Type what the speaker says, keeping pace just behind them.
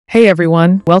Hey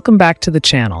everyone, welcome back to the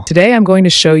channel. Today I'm going to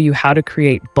show you how to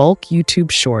create bulk YouTube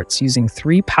Shorts using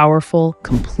 3 powerful,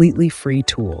 completely free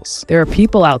tools. There are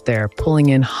people out there pulling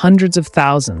in hundreds of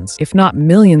thousands, if not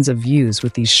millions of views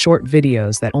with these short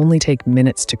videos that only take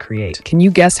minutes to create. Can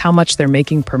you guess how much they're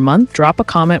making per month? Drop a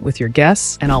comment with your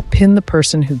guess and I'll pin the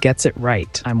person who gets it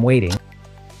right. I'm waiting.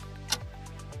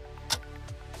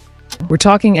 We're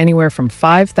talking anywhere from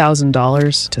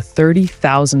 $5,000 to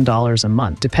 $30,000 a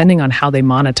month, depending on how they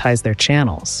monetize their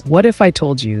channels. What if I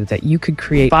told you that you could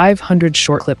create 500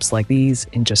 short clips like these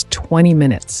in just 20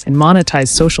 minutes and monetize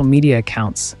social media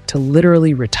accounts to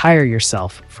literally retire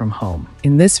yourself from home?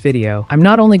 In this video, I'm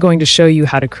not only going to show you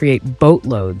how to create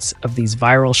boatloads of these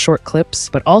viral short clips,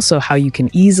 but also how you can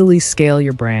easily scale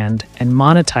your brand and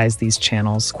monetize these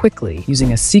channels quickly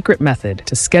using a secret method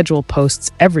to schedule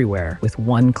posts everywhere with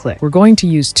one click. We're going to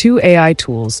use 2 AI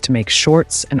tools to make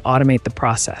shorts and automate the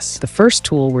process. The first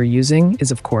tool we're using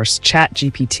is, of course,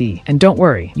 ChatGPT. And don't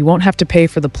worry, you won't have to pay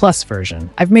for the Plus version.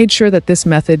 I've made sure that this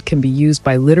method can be used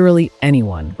by literally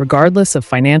anyone, regardless of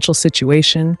financial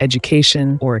situation,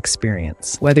 education, or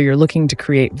experience. Whether you're looking to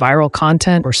create viral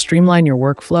content or streamline your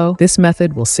workflow, this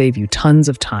method will save you tons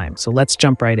of time. So let's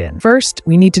jump right in. First,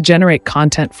 we need to generate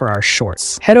content for our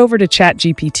shorts. Head over to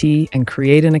ChatGPT and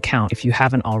create an account if you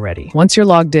haven't already. Once you're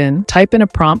logged in, type in a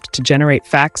prompt to generate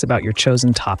facts about your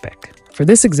chosen topic. For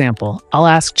this example, I'll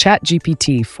ask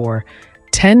ChatGPT for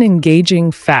 10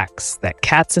 engaging facts that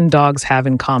cats and dogs have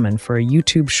in common for a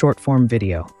YouTube short-form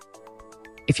video.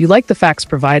 If you like the facts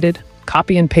provided,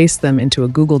 copy and paste them into a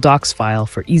Google Docs file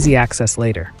for easy access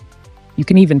later. You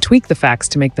can even tweak the facts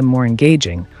to make them more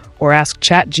engaging, or ask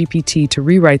ChatGPT to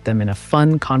rewrite them in a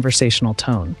fun conversational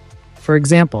tone. For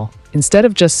example, instead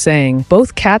of just saying,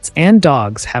 both cats and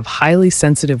dogs have highly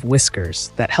sensitive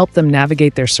whiskers that help them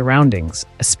navigate their surroundings,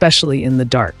 especially in the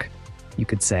dark, you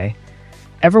could say,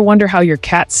 ever wonder how your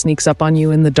cat sneaks up on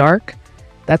you in the dark?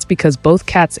 That's because both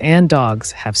cats and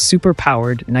dogs have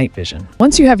super-powered night vision.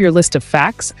 Once you have your list of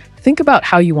facts, think about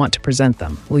how you want to present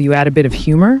them. Will you add a bit of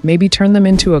humor? Maybe turn them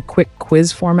into a quick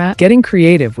quiz format? Getting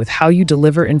creative with how you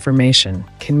deliver information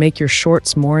can make your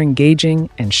shorts more engaging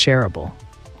and shareable.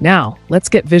 Now, let's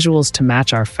get visuals to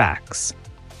match our facts.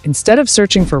 Instead of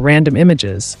searching for random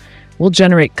images, we'll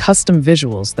generate custom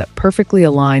visuals that perfectly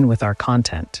align with our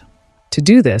content. To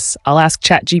do this, I'll ask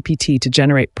ChatGPT to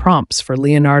generate prompts for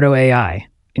Leonardo AI,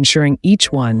 ensuring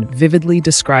each one vividly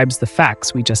describes the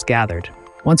facts we just gathered.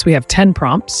 Once we have 10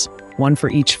 prompts, one for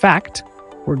each fact,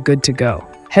 we're good to go.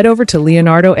 Head over to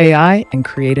Leonardo AI and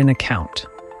create an account.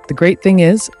 The great thing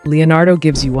is, Leonardo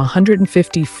gives you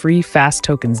 150 free fast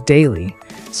tokens daily,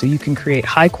 so you can create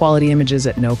high-quality images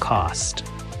at no cost.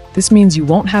 This means you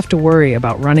won't have to worry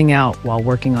about running out while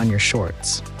working on your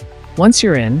shorts. Once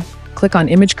you're in, click on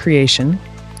Image Creation,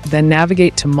 then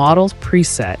navigate to Model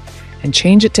Preset and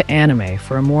change it to anime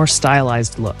for a more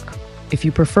stylized look. If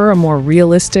you prefer a more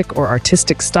realistic or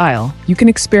artistic style, you can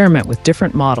experiment with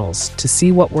different models to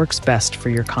see what works best for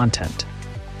your content.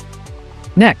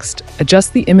 Next,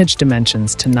 adjust the image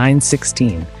dimensions to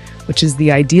 9:16, which is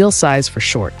the ideal size for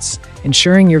shorts,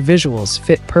 ensuring your visuals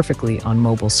fit perfectly on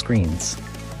mobile screens.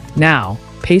 Now,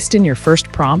 paste in your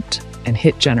first prompt and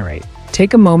hit Generate.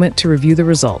 Take a moment to review the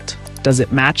result. Does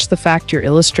it match the fact you're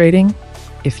illustrating?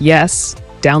 If yes,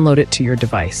 download it to your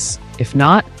device. If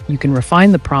not, you can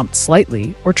refine the prompt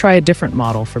slightly or try a different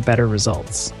model for better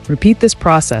results. Repeat this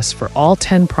process for all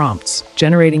 10 prompts,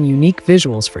 generating unique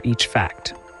visuals for each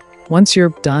fact. Once you're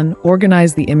done,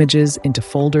 organize the images into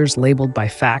folders labeled by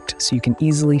fact so you can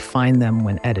easily find them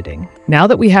when editing. Now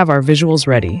that we have our visuals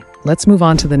ready, let's move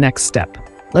on to the next step.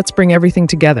 Let's bring everything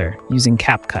together using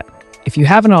CapCut. If you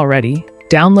haven't already,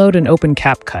 download and open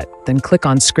CapCut, then click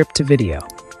on Script to Video.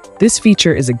 This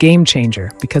feature is a game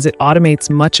changer because it automates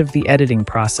much of the editing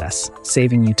process,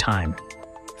 saving you time.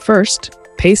 First,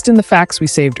 paste in the facts we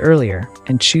saved earlier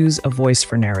and choose a voice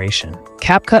for narration.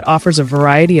 CapCut offers a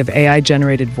variety of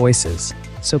AI-generated voices,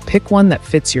 so pick one that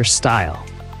fits your style,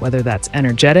 whether that's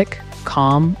energetic,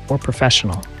 calm, or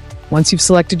professional. Once you've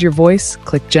selected your voice,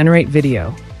 click Generate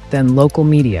Video, then Local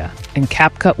Media, and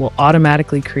CapCut will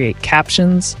automatically create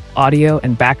captions, audio,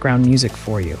 and background music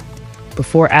for you.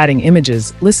 Before adding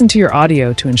images, listen to your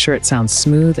audio to ensure it sounds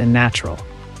smooth and natural.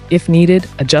 If needed,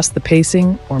 adjust the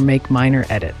pacing or make minor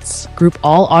edits. Group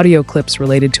all audio clips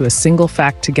related to a single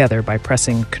fact together by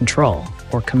pressing Control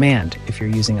or Command if you're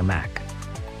using a Mac.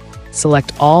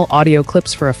 Select all audio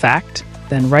clips for a fact,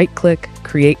 then right-click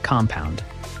Create Compound.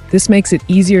 This makes it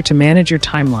easier to manage your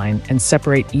timeline and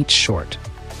separate each short.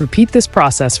 Repeat this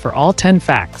process for all 10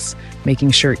 facts,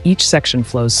 making sure each section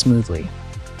flows smoothly.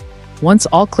 Once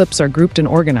all clips are grouped and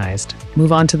organized,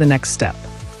 move on to the next step.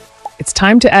 It's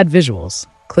time to add visuals.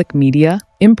 Click Media,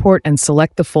 import and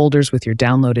select the folders with your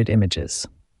downloaded images.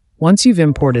 Once you've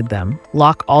imported them,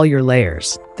 lock all your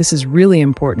layers. This is really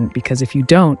important because if you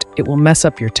don't, it will mess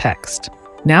up your text.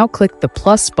 Now click the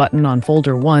plus button on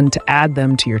folder 1 to add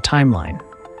them to your timeline.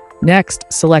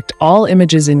 Next, select all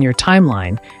images in your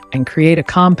timeline and create a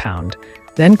compound.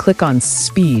 Then click on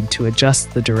Speed to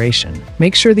adjust the duration.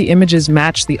 Make sure the images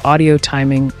match the audio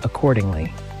timing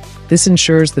accordingly. This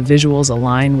ensures the visuals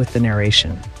align with the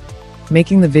narration,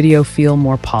 making the video feel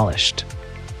more polished.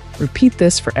 Repeat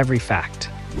this for every fact.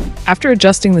 After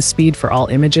adjusting the speed for all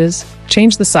images,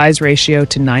 change the size ratio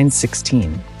to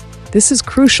 9:16. This is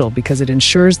crucial because it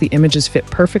ensures the images fit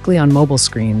perfectly on mobile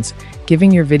screens,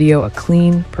 giving your video a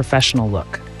clean, professional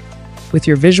look. With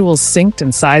your visuals synced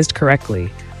and sized correctly,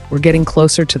 we're getting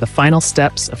closer to the final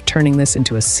steps of turning this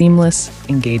into a seamless,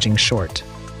 engaging short.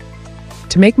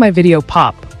 To make my video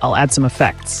pop, I'll add some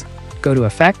effects. Go to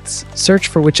Effects, search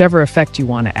for whichever effect you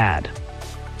want to add.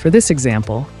 For this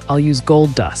example, I'll use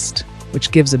Gold Dust, which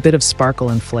gives a bit of sparkle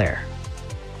and flair.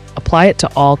 Apply it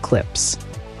to all clips.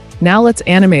 Now let's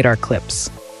animate our clips.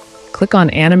 Click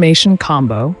on Animation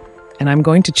Combo, and I'm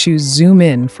going to choose Zoom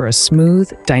In for a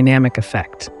smooth, dynamic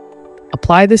effect.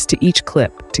 Apply this to each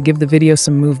clip to give the video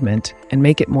some movement and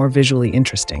make it more visually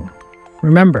interesting.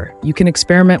 Remember, you can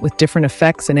experiment with different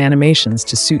effects and animations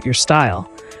to suit your style,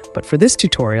 but for this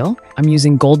tutorial, I'm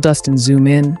using Gold Dust and Zoom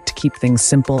In to keep things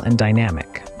simple and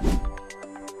dynamic.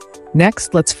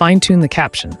 Next, let's fine-tune the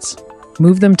captions.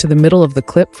 Move them to the middle of the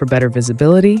clip for better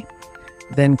visibility,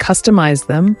 then customize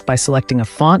them by selecting a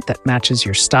font that matches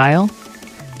your style,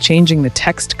 changing the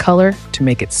text color to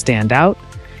make it stand out,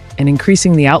 and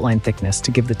increasing the outline thickness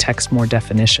to give the text more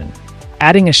definition.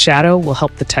 Adding a shadow will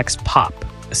help the text pop,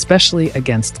 especially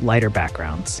against lighter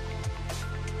backgrounds.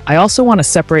 I also want to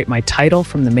separate my title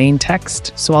from the main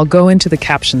text, so I'll go into the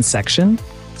Captions section,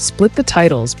 split the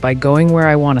titles by going where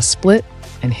I want to split,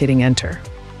 and hitting Enter.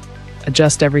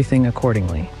 Adjust everything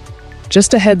accordingly.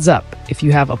 Just a heads up, if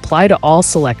you have Apply to All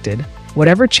selected,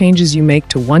 whatever changes you make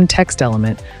to one text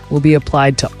element will be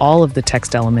applied to all of the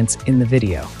text elements in the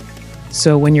video.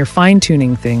 So when you're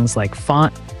fine-tuning things like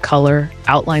font, color,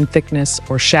 outline thickness,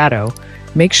 or shadow,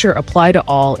 make sure Apply to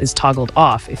All is toggled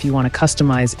off if you want to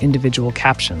customize individual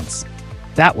captions.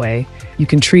 That way, you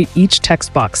can treat each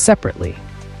text box separately,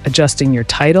 adjusting your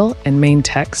title and main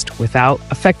text without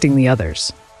affecting the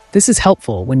others. This is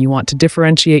helpful when you want to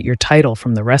differentiate your title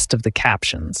from the rest of the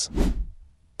captions.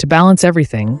 To balance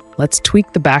everything, let's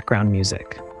tweak the background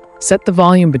music. Set the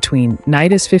volume between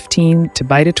Night is 15 to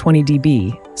Byte 20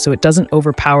 dB so it doesn't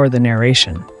overpower the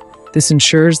narration. This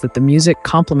ensures that the music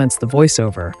complements the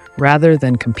voiceover rather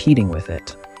than competing with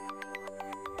it.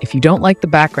 If you don't like the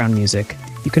background music,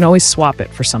 you can always swap it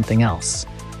for something else.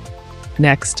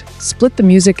 Next, split the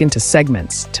music into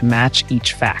segments to match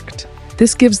each fact.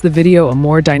 This gives the video a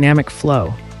more dynamic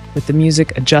flow, with the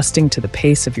music adjusting to the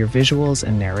pace of your visuals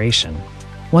and narration.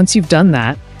 Once you've done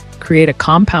that, create a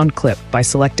compound clip by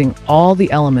selecting all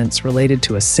the elements related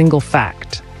to a single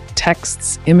fact,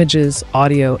 texts, images,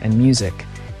 audio, and music,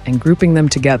 and grouping them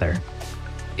together.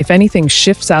 If anything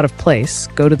shifts out of place,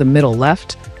 go to the middle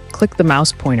left, click the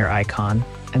mouse pointer icon,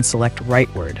 and select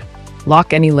Rightward.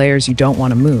 Lock any layers you don't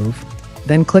want to move,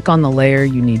 then click on the layer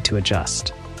you need to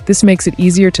adjust. This makes it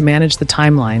easier to manage the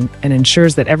timeline and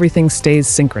ensures that everything stays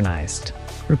synchronized.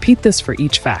 Repeat this for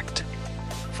each fact.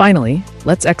 Finally,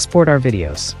 let's export our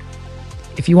videos.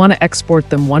 If you want to export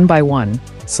them one by one,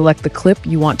 select the clip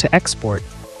you want to export,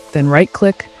 then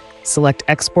right-click, select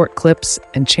Export Clips,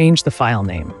 and change the file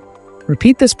name.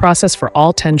 Repeat this process for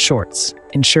all 10 shorts,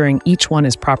 ensuring each one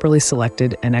is properly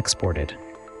selected and exported.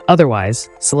 Otherwise,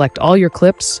 select all your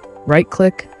clips,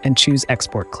 right-click, and choose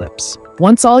Export Clips.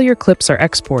 Once all your clips are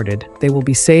exported, they will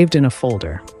be saved in a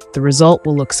folder. The result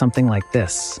will look something like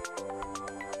this.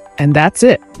 And that's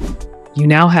it! You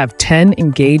now have 10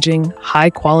 engaging,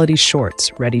 high-quality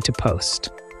shorts ready to post.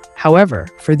 However,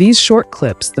 for these short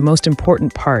clips, the most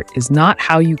important part is not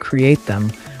how you create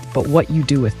them, but what you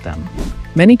do with them.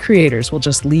 Many creators will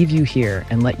just leave you here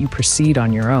and let you proceed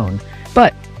on your own,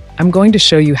 but I'm going to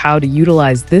show you how to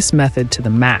utilize this method to the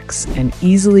max and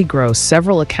easily grow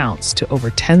several accounts to over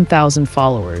 10,000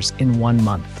 followers in 1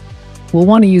 month. We'll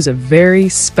want to use a very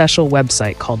special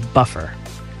website called Buffer.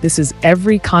 This is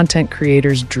every content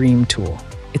creator's dream tool.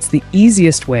 It's the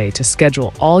easiest way to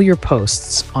schedule all your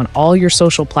posts on all your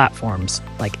social platforms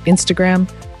like Instagram,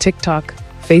 TikTok,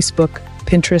 Facebook,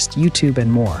 Pinterest, YouTube,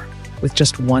 and more, with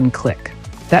just one click.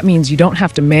 That means you don't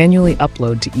have to manually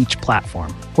upload to each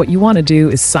platform. What you want to do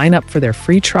is sign up for their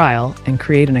free trial and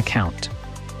create an account.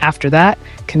 After that,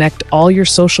 Connect all your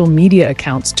social media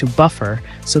accounts to Buffer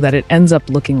so that it ends up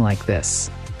looking like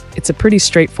this. It's a pretty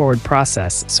straightforward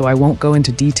process, so I won't go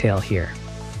into detail here.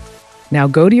 Now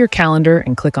go to your calendar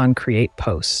and click on Create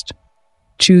Post.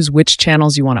 Choose which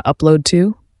channels you want to upload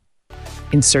to.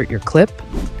 Insert your clip.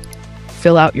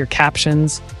 Fill out your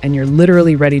captions, and you're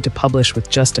literally ready to publish with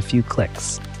just a few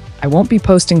clicks. I won't be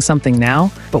posting something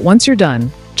now, but once you're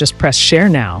done, just press Share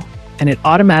Now, and it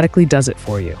automatically does it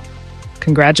for you.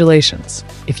 Congratulations!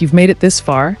 If you've made it this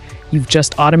far, you've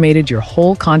just automated your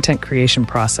whole content creation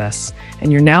process,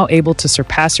 and you're now able to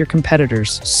surpass your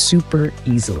competitors super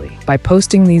easily. By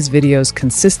posting these videos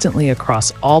consistently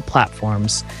across all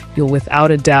platforms, you'll without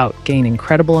a doubt gain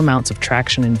incredible amounts of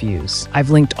traction and views.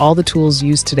 I've linked all the tools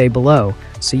used today below,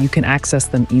 so you can access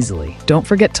them easily. Don't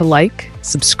forget to like,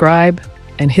 subscribe,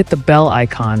 and hit the bell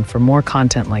icon for more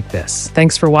content like this.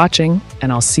 Thanks for watching,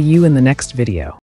 and I'll see you in the next video.